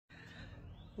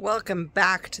Welcome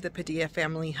back to the Padilla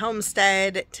Family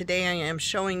Homestead. Today I am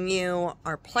showing you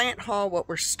our plant haul, what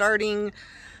we're starting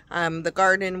the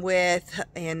garden with,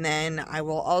 and then I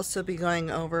will also be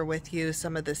going over with you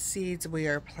some of the seeds we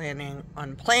are planning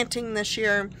on planting this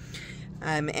year.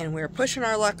 And we're pushing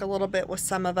our luck a little bit with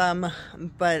some of them,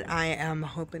 but I am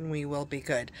hoping we will be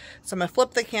good. So I'm going to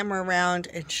flip the camera around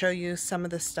and show you some of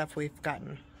the stuff we've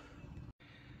gotten.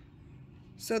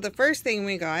 So the first thing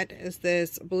we got is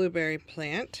this blueberry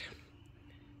plant.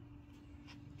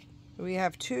 We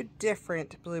have two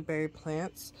different blueberry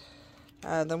plants.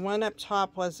 The one up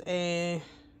top was a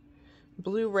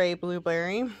Blu-ray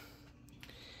blueberry,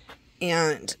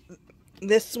 and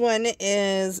this one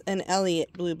is an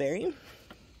Elliott blueberry.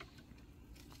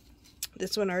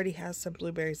 This one already has some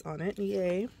blueberries on it.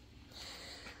 Yay.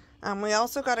 We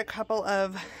also got a couple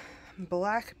of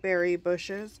blackberry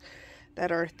bushes that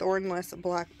are thornless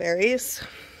blackberries.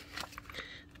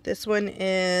 This one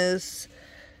is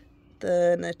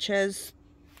the Natchez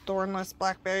thornless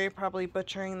blackberry, probably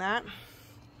butchering that.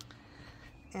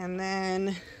 And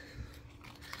then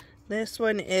this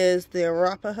one is the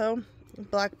Arapaho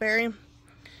blackberry.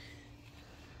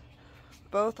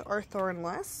 Both are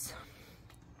thornless.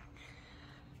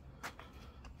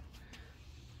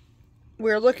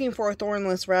 We're looking for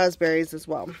thornless raspberries as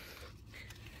well.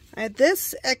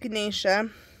 This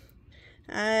echinacea,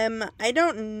 I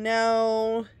don't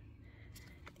know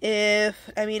if,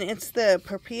 it's the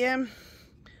Propia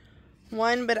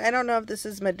one, but I don't know if this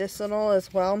is medicinal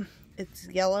as well. It's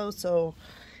yellow, so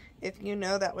if you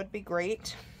know, that would be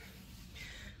great.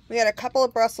 We got a couple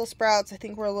of Brussels sprouts. I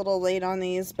think we're a little late on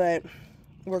these, but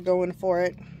we're going for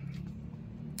it.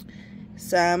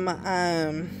 Some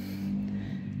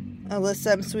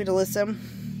alyssum, sweet alyssum.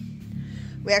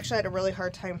 We actually had a really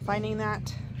hard time finding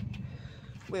that.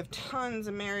 We have tons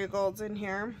of marigolds in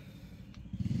here.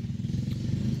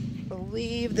 I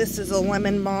believe this is a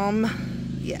lemon balm.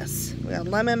 Yes, we got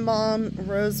lemon balm,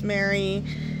 rosemary,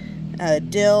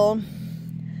 dill,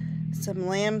 some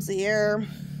lamb's ear.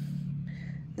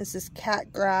 This is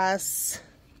catgrass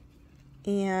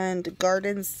and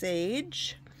garden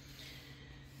sage.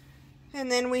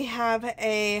 And then we have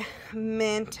a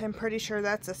mint. I'm pretty sure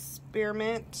that's a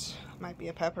spearmint. Might be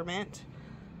a peppermint.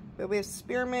 But we have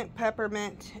spearmint,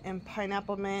 peppermint, and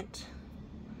pineapple mint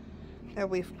that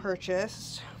we've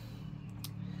purchased.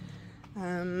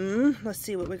 Let's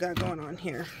see what we got going on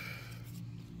here.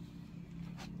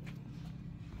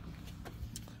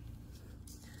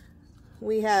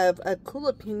 We have a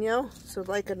jalapeno, so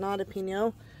like a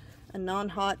jalapeno, a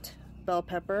non-hot bell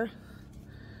pepper.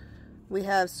 We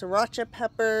have sriracha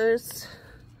peppers.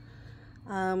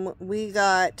 We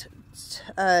got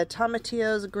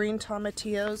tomatillos, green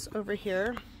tomatillos over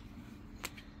here.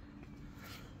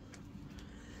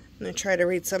 I'm going to try to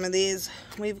read some of these.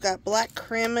 We've got black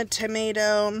crema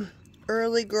tomato,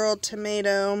 early girl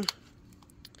tomato,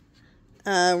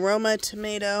 Roma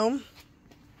tomato,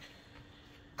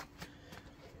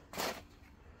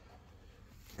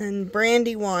 and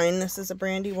brandy wine. This is a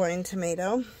brandy wine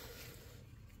tomato.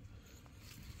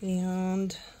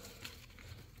 And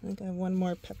I think I have one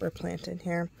more pepper plant in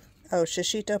here. Oh,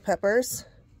 shishito peppers.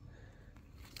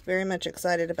 Very much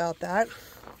excited about that.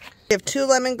 We have two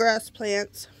lemongrass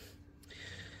plants.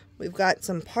 We've got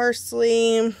some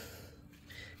parsley,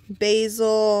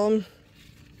 basil.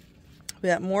 We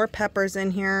got more peppers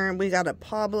in here. We got a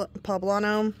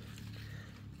poblano,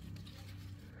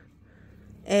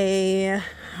 a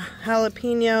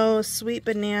jalapeno, sweet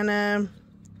banana,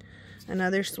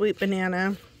 another sweet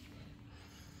banana.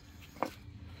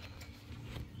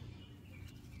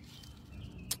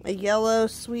 A yellow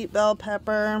sweet bell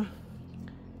pepper,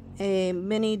 a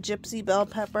mini gypsy bell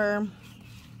pepper,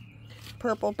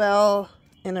 purple bell,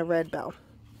 and a red bell.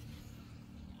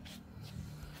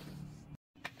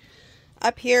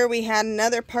 Up here we had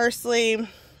another parsley.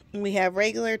 We have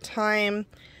regular thyme,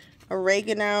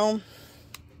 oregano.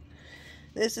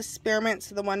 This is spearmint,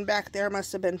 so the one back there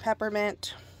must have been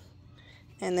peppermint.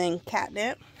 And then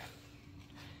catnip.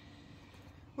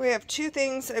 We have two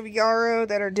things of yarrow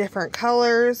that are different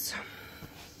colors.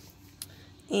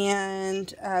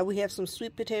 And we have some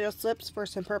sweet potato slips for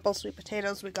some purple sweet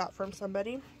potatoes we got from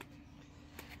somebody.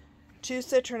 Two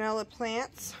citronella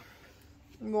plants.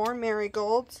 More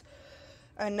marigolds.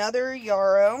 Another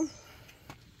yarrow.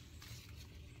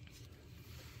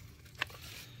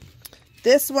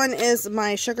 This one is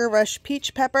my Sugar Rush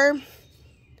peach pepper.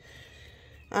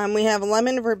 We have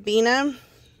lemon verbena,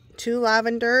 two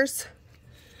lavenders,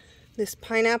 this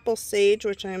pineapple sage,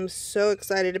 which I'm so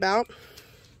excited about.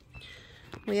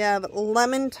 We have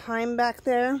lemon thyme back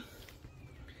there,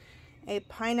 a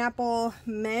pineapple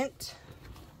mint,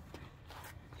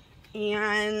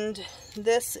 And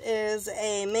this is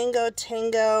a Mango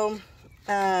Tango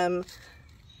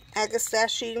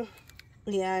agastache,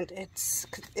 and it's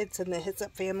in the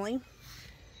hyssop family.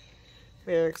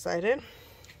 Very excited.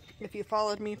 If you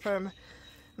followed me from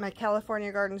my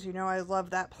California gardens, you know I love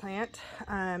that plant,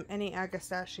 any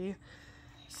agastache.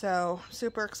 So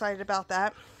super excited about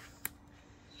that.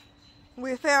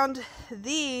 We found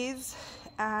these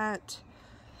at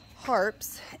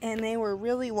Harps, and they were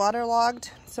really waterlogged.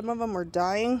 Some of them were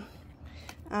dying.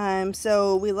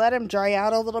 So we let them dry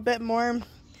out a little bit more.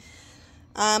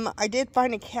 I did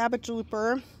find a cabbage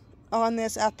looper on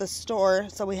this at the store,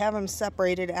 so we have them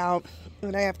separated out,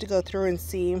 and I have to go through and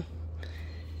see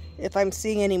if I'm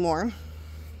seeing any more.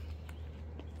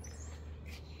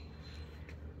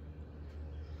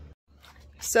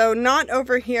 So not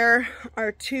over here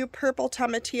are 2 purple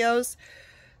tomatillos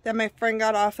that my friend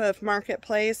got off of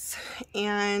Marketplace,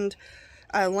 and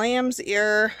a lamb's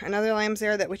ear, another lamb's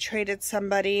ear that we traded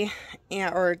somebody,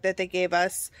 or that they gave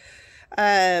us.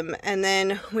 And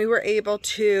then we were able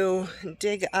to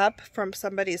dig up from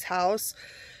somebody's house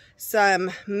some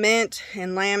mint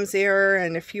and lamb's ear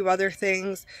and a few other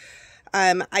things.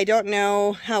 I don't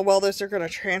know how well those are going to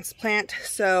transplant,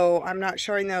 so I'm not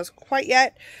showing those quite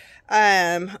yet.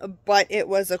 But it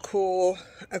was a cool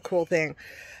thing.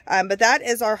 But that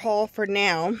is our haul for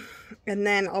now. And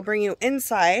then I'll bring you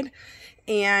inside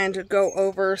and go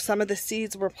over some of the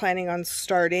seeds we're planning on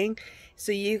starting,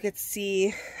 so you could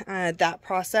see that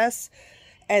process.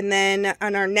 And then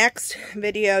on our next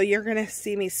video, you're going to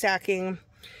see me stacking,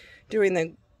 doing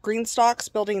the green stalks,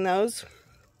 building those,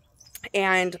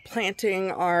 and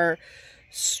planting our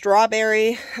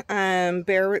strawberry,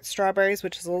 bare root strawberries,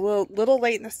 which is a little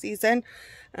late in the season,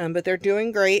 but they're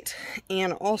doing great.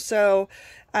 And also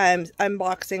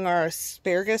unboxing our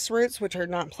asparagus roots, which are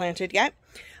not planted yet.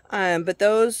 But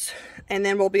those, and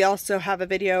then we'll also have a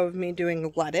video of me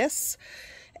doing lettuce.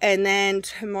 And then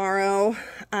tomorrow,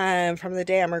 from the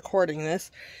day I'm recording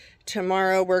this,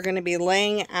 tomorrow we're going to be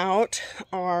laying out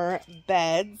our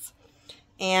beds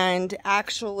and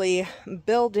actually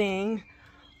building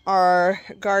our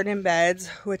garden beds,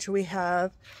 which we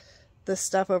have the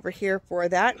stuff over here for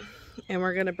that. And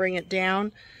we're going to bring it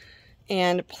down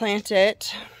and plant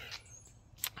it.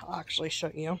 I'll actually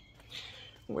show you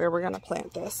where we're going to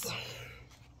plant this.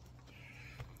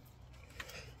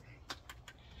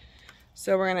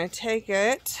 So we're going to take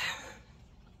it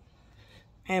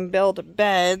and build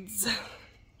beds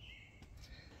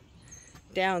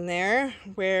down there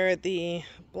where the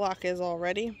block is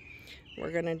already.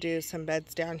 We're going to do some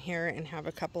beds down here and have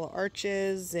a couple of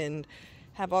arches and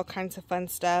have all kinds of fun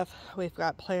stuff. We've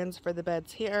got plans for the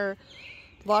beds here.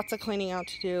 Lots of cleaning out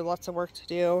to do, lots of work to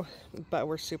do, but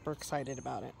we're super excited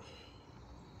about it.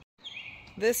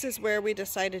 This is where we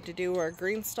decided to do our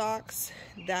green stalks.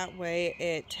 That way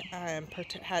it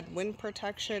had wind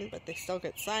protection, but they still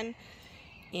get sun,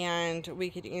 and we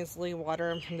could easily water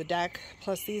them from the deck.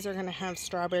 Plus these are going to have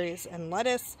strawberries and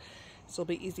lettuce, so it'll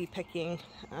be easy picking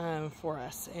for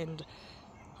us, and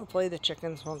hopefully the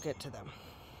chickens won't get to them.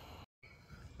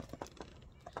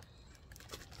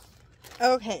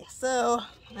 Okay, so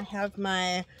I have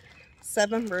my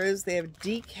 7 brews. They have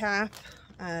decaf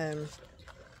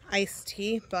iced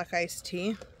tea, black iced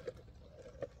tea.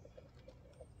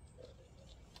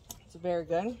 It's very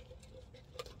good.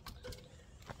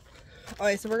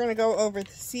 Alright, so we're going to go over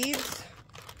the seeds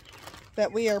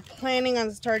that we are planning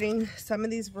on starting. Some of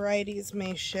these varieties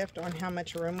may shift on how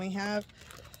much room we have.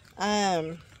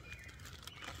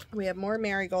 We have more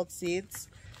marigold seeds,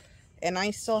 and I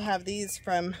still have these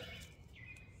from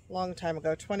a long time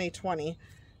ago, 2020.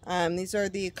 These are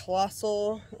the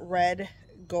Colossal Red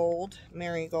Gold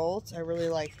marigolds. I really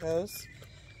like those.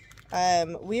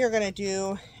 We are going to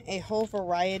do a whole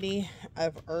variety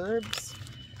of herbs.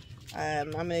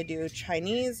 I'm going to do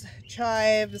Chinese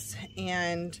chives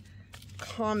and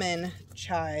common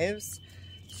chives.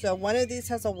 So one of these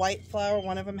has a white flower,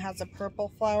 one of them has a purple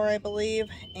flower, I believe,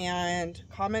 and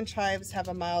common chives have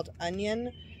a mild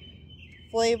onion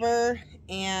flavor,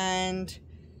 and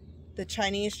the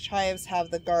Chinese chives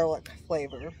have the garlic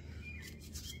flavor.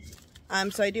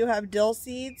 So I do have dill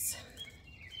seeds,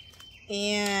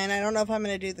 and I don't know if I'm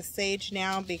going to do the sage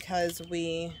now because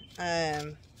we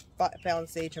found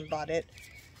sage and bought it.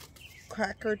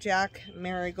 Cracker Jack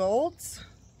marigolds.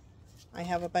 I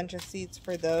have a bunch of seeds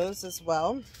for those as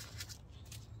well.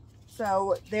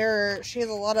 So she has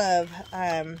a lot of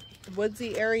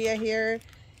woodsy area here,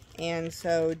 and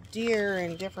so deer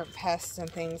and different pests and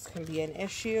things can be an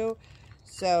issue.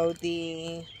 So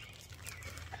the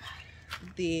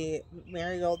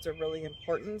marigolds are really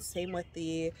important. Same with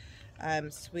the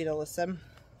sweet alyssum.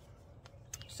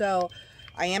 So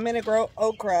I am going to grow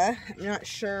okra. I'm not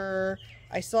sure.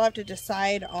 I still have to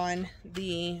decide on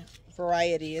the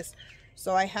varieties.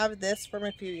 So I have this from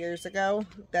a few years ago.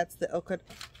 That's the I'm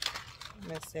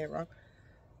going to say it wrong.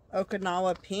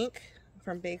 Okinawa Pink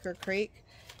from Baker Creek.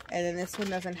 And then this one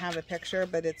doesn't have a picture,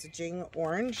 but it's Jing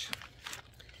Orange.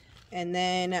 And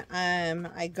then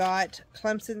I got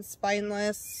Clemson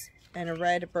Spineless and a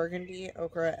red burgundy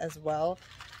okra as well.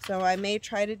 So I may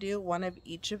try to do one of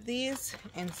each of these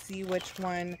and see which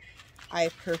one I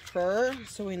prefer,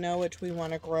 so we know which we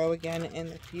want to grow again in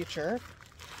the future.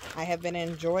 I have been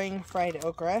enjoying fried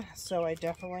okra, so I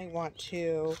definitely want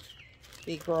to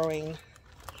be growing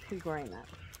that.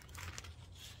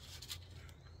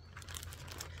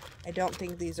 I don't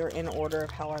think these are in order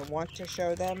of how I want to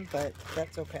show them, but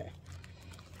that's okay.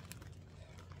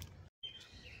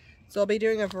 So I'll be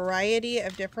doing a variety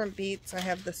of different beets. I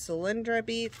have the Cylindra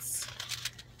beets,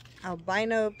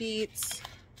 albino beets,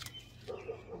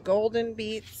 golden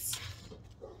beets,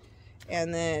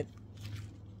 and the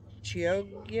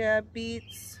Chioggia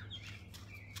beets.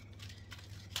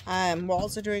 I'm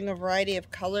also doing a variety of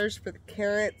colors for the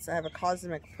carrots. I have a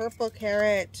cosmic purple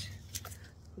carrot,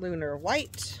 lunar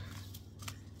white,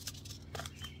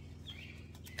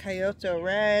 Kyoto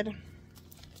red,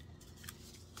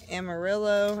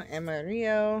 Amarillo,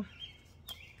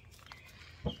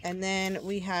 and then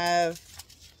we have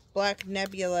Black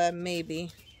Nebula,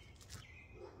 maybe.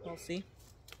 We'll see.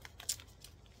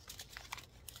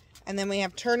 And then we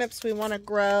have turnips we want to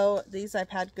grow. These I've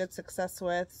had good success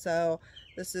with. So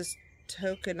this is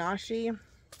Tokanashi.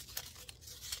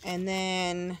 And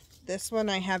then this one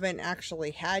I haven't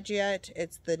actually had yet.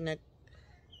 It's the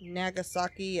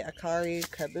Nagasaki Akari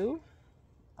Kabu.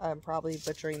 I'm probably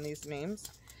butchering these names.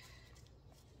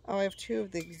 Oh, I have two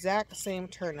of the exact same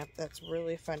turnip. That's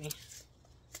really funny.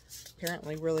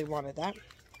 Apparently really wanted that.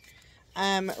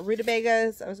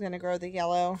 Rutabagas. I was going to grow the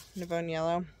yellow, Navone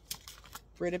yellow.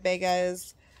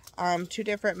 Rutabagas. Two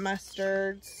different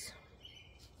mustards.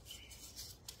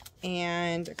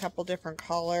 And a couple different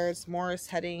colors. Morris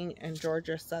Heading and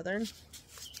Georgia Southern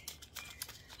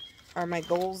are my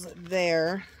goals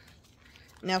there.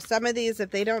 Now some of these, if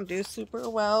they don't do super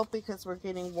well because we're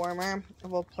getting warmer,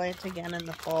 we'll plant again in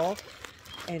the fall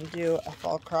and do a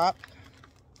fall crop.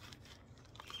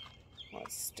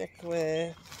 Let's stick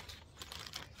with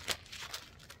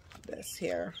this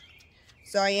here.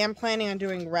 So I am planning on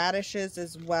doing radishes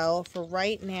as well. For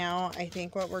right now, I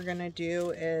think what we're going to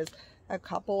do is a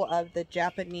couple of the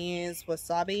Japanese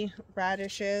wasabi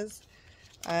radishes.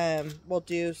 We'll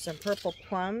do some purple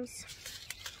plums.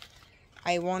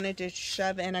 I wanted to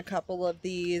shove in a couple of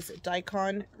these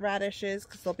daikon radishes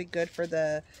because they'll be good for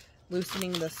the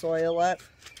loosening the soil up,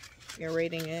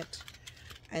 aerating it.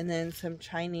 And then some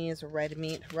Chinese red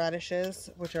meat radishes,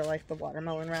 which are like the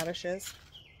watermelon radishes.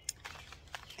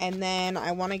 And then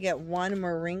I want to get one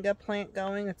moringa plant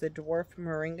going. It's a dwarf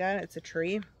moringa. It's a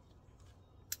tree.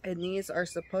 And these are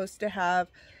supposed to have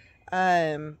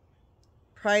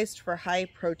priced for high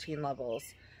protein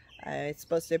levels. It's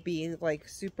supposed to be like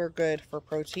super good for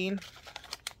protein.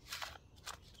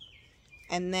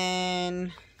 And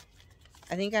then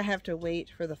I think I have to wait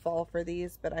for the fall for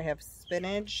these, but I have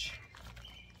spinach.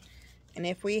 And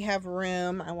if we have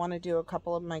room, I want to do a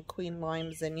couple of my queen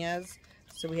lime zinnias,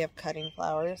 so we have cutting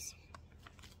flowers.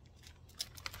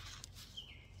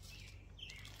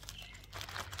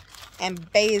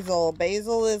 And basil.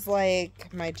 Basil is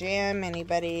like my jam.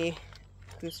 Anybody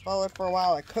who's followed for a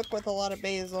while, I cook with a lot of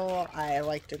basil. I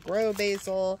like to grow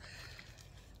basil.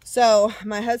 So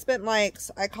my husband likes,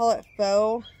 I call it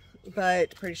pho,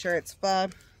 but pretty sure it's pho.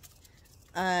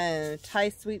 Thai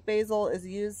sweet basil is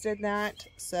used in that.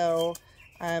 So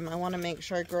I want to make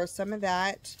sure I grow some of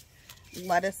that.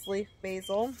 Lettuce leaf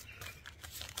basil.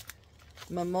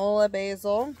 Mamola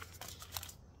basil.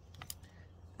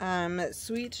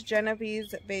 Sweet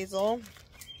Genovese basil.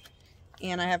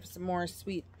 And I have some more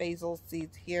sweet basil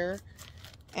seeds here.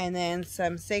 And then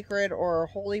some sacred or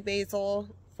holy basil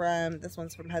from, this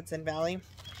one's from Hudson Valley.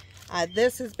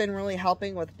 This has been really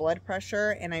helping with blood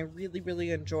pressure, and I really, really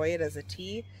enjoy it as a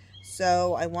tea.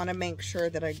 So I want to make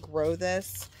sure that I grow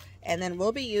this. And then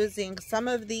we'll be using some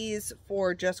of these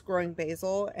for just growing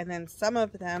basil, and then some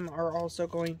of them are also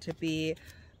going to be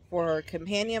for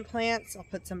companion plants. I'll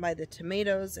put some by the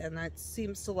tomatoes, and that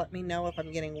seems to let me know if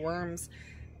I'm getting worms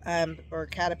or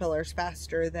caterpillars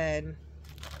faster than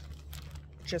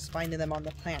just finding them on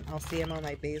the plant. I'll see them on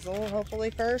my basil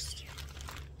hopefully first.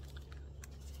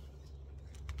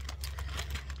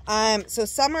 So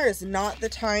summer is not the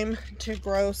time to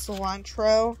grow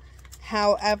cilantro.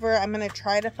 However, I'm going to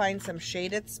try to find some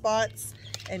shaded spots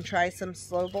and try some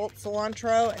slow bolt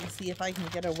cilantro and see if I can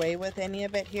get away with any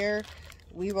of it here.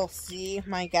 We will see.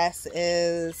 My guess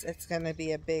is it's going to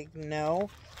be a big no,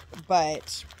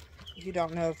 but you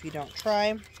don't know if you don't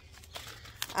try.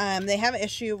 They have an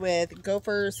issue with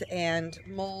gophers and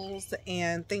moles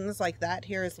and things like that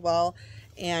here as well.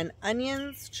 And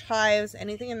onions, chives,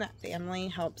 anything in that family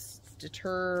helps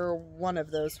deter one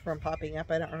of those from popping up.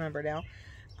 I don't remember now.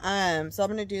 So I'm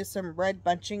going to do some red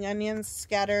bunching onions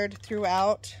scattered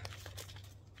throughout.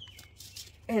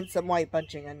 And some white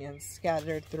bunching onions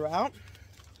scattered throughout.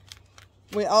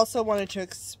 We also wanted to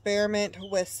experiment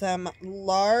with some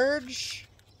large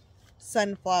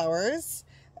sunflowers.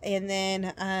 And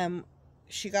then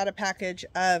she got a package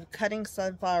of cutting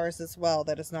sunflowers as well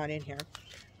that is not in here.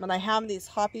 But I have these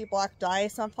Hoppy Black Dye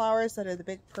sunflowers that are the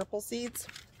big purple seeds.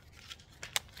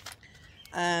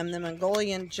 The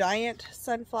Mongolian Giant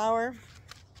sunflower.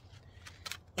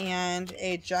 And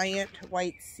a giant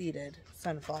white seeded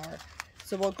sunflower.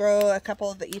 So we'll grow a couple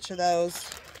of each of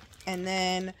those. And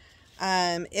then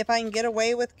if I can get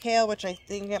away with kale, which I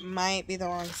think it might be the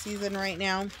wrong season right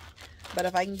now. But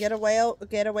if I can get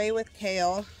away with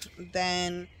kale,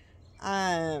 then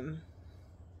I'm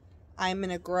going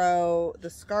to grow the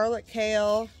scarlet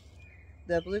kale,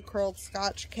 the blue curled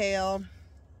Scotch kale.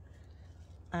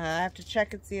 I have to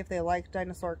check and see if they like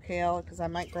dinosaur kale, because I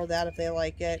might grow that if they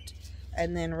like it.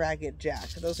 And then Ragged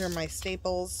Jack. Those are my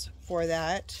staples for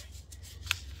that.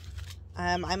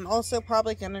 I'm also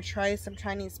probably going to try some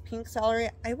Chinese pink celery.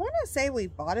 I want to say we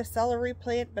bought a celery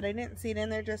plant, but I didn't see it in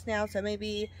there just now, so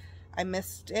maybe I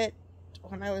missed it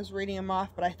when I was reading them off,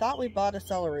 but I thought we bought a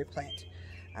celery plant.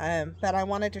 But I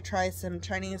wanted to try some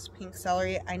Chinese pink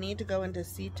celery. I need to go into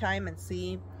seed time and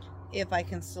see if I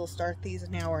can still start these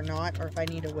now or not, or if I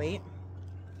need to wait.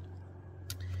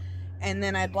 And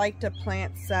then I'd like to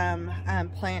plant some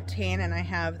plantain, and I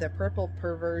have the purple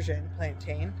perversion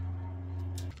plantain.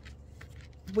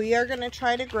 We are going to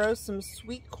try to grow some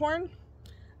sweet corn.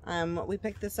 We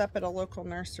picked this up at a local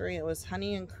nursery. It was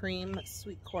honey and cream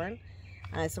sweet corn.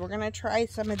 So we're going to try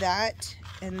some of that.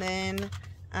 And then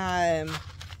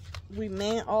we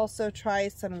may also try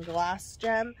some glass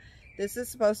gem. This is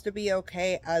supposed to be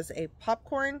okay as a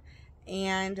popcorn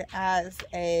and as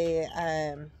a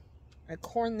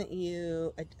corn that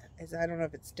you, I don't know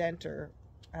if it's dent or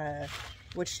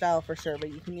which style for sure, but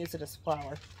you can use it as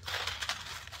flour.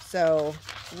 So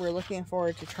we're looking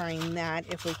forward to trying that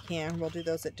if we can. We'll do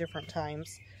those at different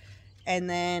times. And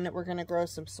then we're going to grow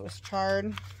some Swiss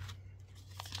chard.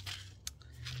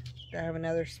 I have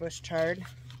another Swiss chard.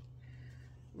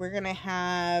 We're going to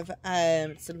have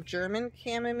some German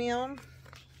chamomile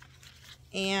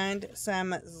and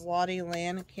some Zloty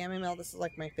Land chamomile. This is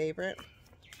like my favorite.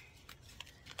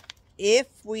 If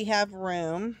we have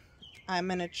room, I'm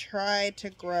going to try to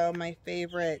grow my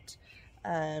favorite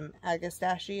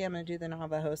Agastache. I'm going to do the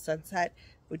Navajo Sunset.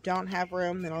 If we don't have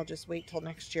room, then I'll just wait till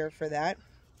next year for that.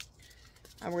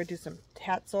 We're going to do some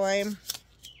tatsoi.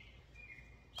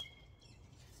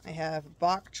 I have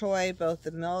bok choy, both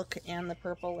the milk and the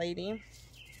purple lady.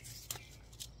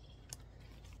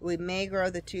 We may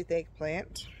grow the toothache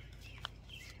plant,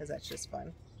 because that's just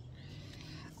fun.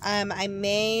 I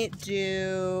may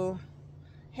do,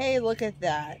 hey, look at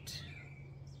that.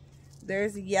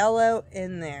 There's yellow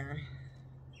in there.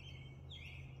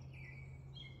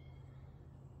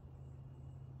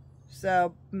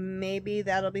 So maybe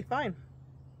that'll be fine.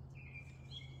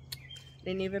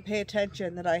 Didn't even pay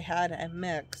attention that I had a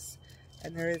mix.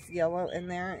 And there is yellow in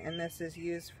there, and this is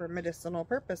used for medicinal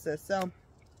purposes. So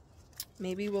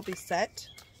maybe we'll be set.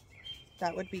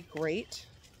 That would be great.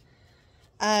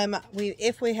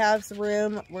 If we have some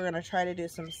room, we're going to try to do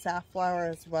some safflower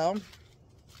as well.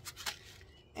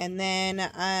 And then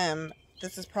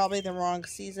this is probably the wrong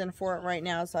season for it right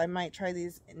now, so I might try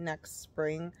these next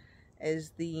spring.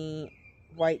 Is the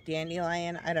white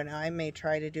dandelion. I don't know. I may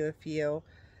try to do a few.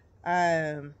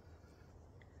 But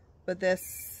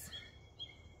this,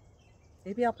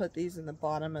 maybe I'll put these in the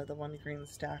bottom of the one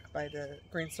GreenStalk by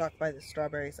the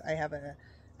strawberries. I have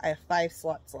 5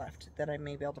 slots left that I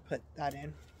may be able to put that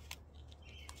in.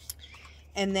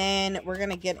 And then we're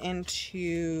going to get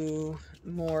into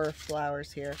more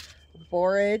flowers here.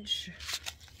 Borage.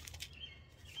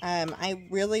 I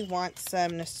really want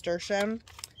some nasturtium.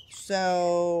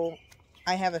 So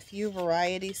I have a few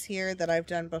varieties here that I've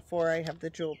done before. I have the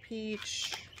Jewel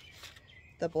Peach,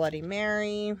 the Bloody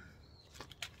Mary,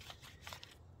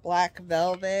 Black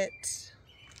Velvet,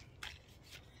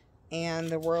 and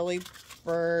the Whirly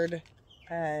Bird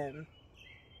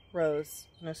Rose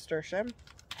nasturtium.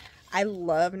 I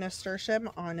love nasturtium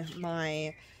on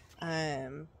my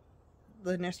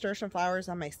the nasturtium flowers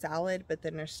on my salad, but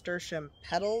the nasturtium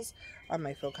petals on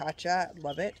my focaccia.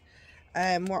 Love it.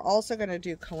 We're also going to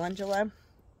do calendula.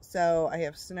 So I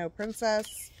have Snow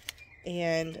Princess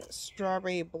and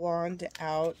Strawberry Blonde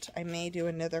out. I may do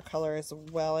another color as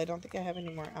well. I don't think I have any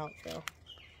more out though.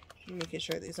 I'm making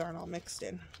sure these aren't all mixed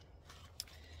in.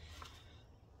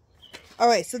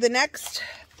 Alright, so the next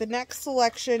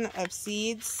selection of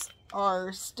seeds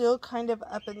are still kind of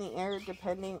up in the air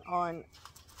depending on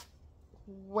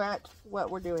what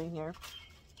we're doing here.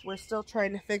 We're still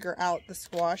trying to figure out the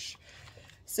squash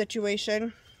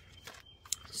situation.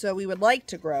 So we would like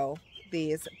to grow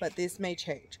these, but these may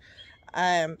change.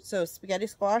 So spaghetti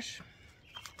squash,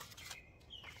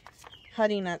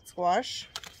 honey nut squash,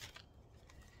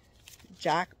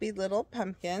 Jackby little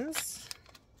pumpkins,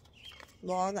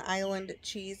 Long Island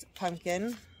cheese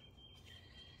pumpkin,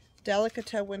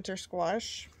 Delicata winter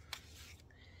squash,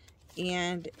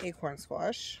 and acorn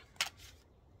squash,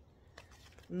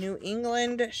 New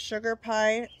England sugar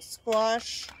pie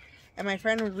squash, and my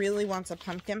friend really wants a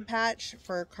pumpkin patch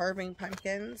for carving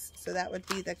pumpkins, so that would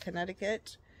be the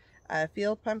Connecticut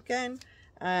field pumpkin.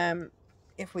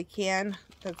 If we can,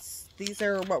 these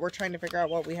are what we're trying to figure out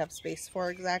what we have space for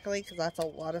exactly, because that's a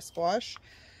lot of squash.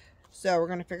 So we're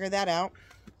going to figure that out.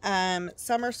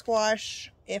 Summer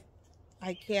squash, if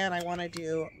I can, I want to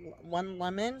do one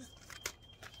lemon,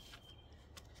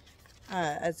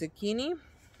 a zucchini,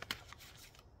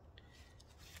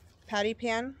 patty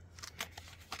pan,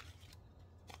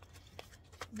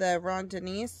 the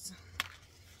rondinese,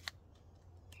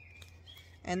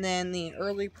 and then the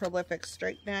early prolific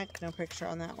straight neck, no picture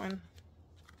on that one.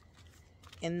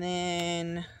 And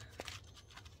then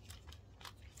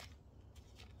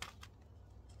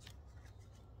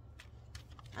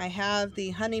I have the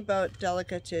honey boat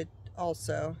delicate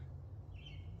also.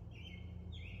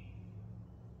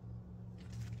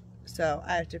 So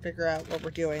I have to figure out what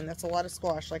we're doing. That's a lot of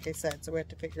squash, like I said, so we have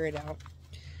to figure it out.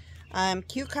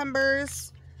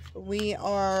 Cucumbers, we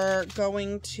are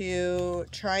going to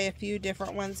try a few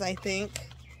different ones, I think.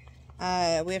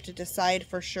 We have to decide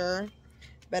for sure.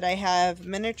 But I have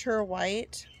miniature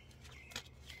white,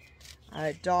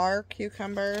 dark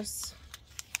cucumbers,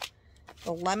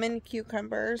 the lemon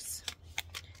cucumbers,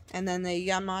 and then the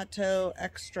Yamato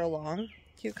extra long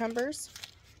cucumbers.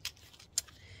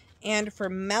 And for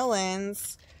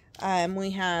melons,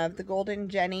 we have the Golden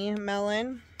Jenny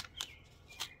melon,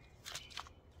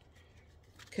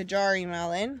 Kajari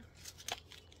melon,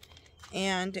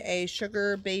 and a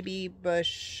Sugar Baby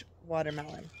Bush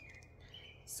watermelon.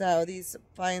 So these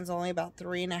vines only about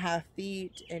 3.5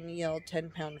 feet and yield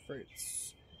 10-pound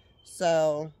fruits.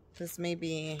 So this may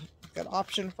be a good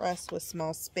option for us with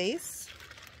small space.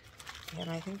 And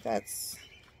I think those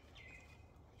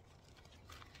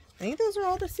are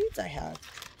all the seeds I have.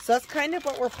 So that's kind of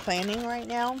what we're planning right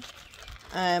now.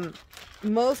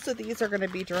 Most of these are going to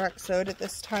be direct sowed at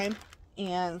this time.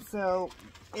 And so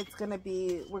it's going to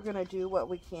be, we're going to do what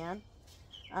we can.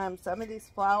 Some of these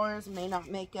flowers may not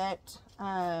make it.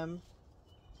 And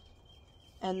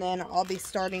then I'll be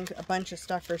starting a bunch of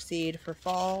stuff for seed for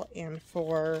fall and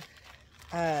for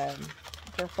to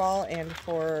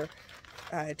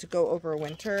go over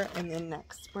winter, and then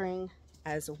next spring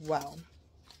as well.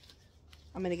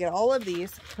 I'm going to get all of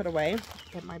these put away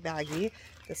in my baggie.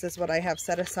 This is what I have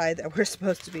set aside that we're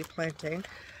supposed to be planting.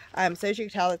 So as you can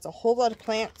tell, it's a whole lot of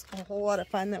plants, a whole lot of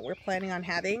fun that we're planning on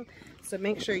having. So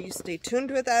make sure you stay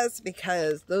tuned with us,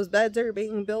 because those beds are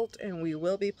being built and we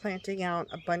will be planting out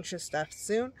a bunch of stuff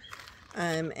soon.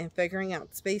 And figuring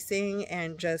out spacing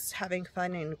and just having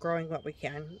fun and growing what we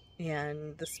can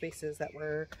in the spaces that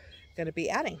we're going to be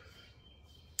adding.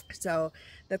 So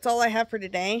that's all I have for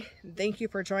today. Thank you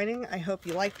for joining. I hope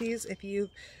you like these. If you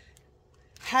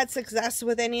had success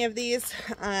with any of these,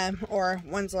 or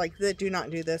ones like that do not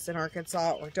do this in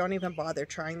Arkansas, or don't even bother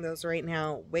trying those right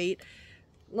now, wait,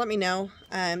 let me know.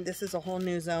 This is a whole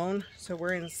new zone, so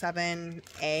we're in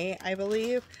 7A, I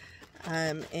believe,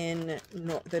 in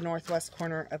the northwest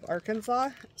corner of Arkansas.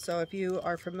 So if you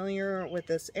are familiar with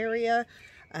this area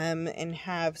and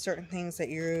have certain things that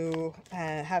you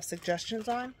have suggestions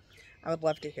on, I would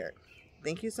love to hear it.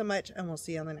 Thank you so much, and we'll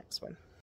see you on the next one.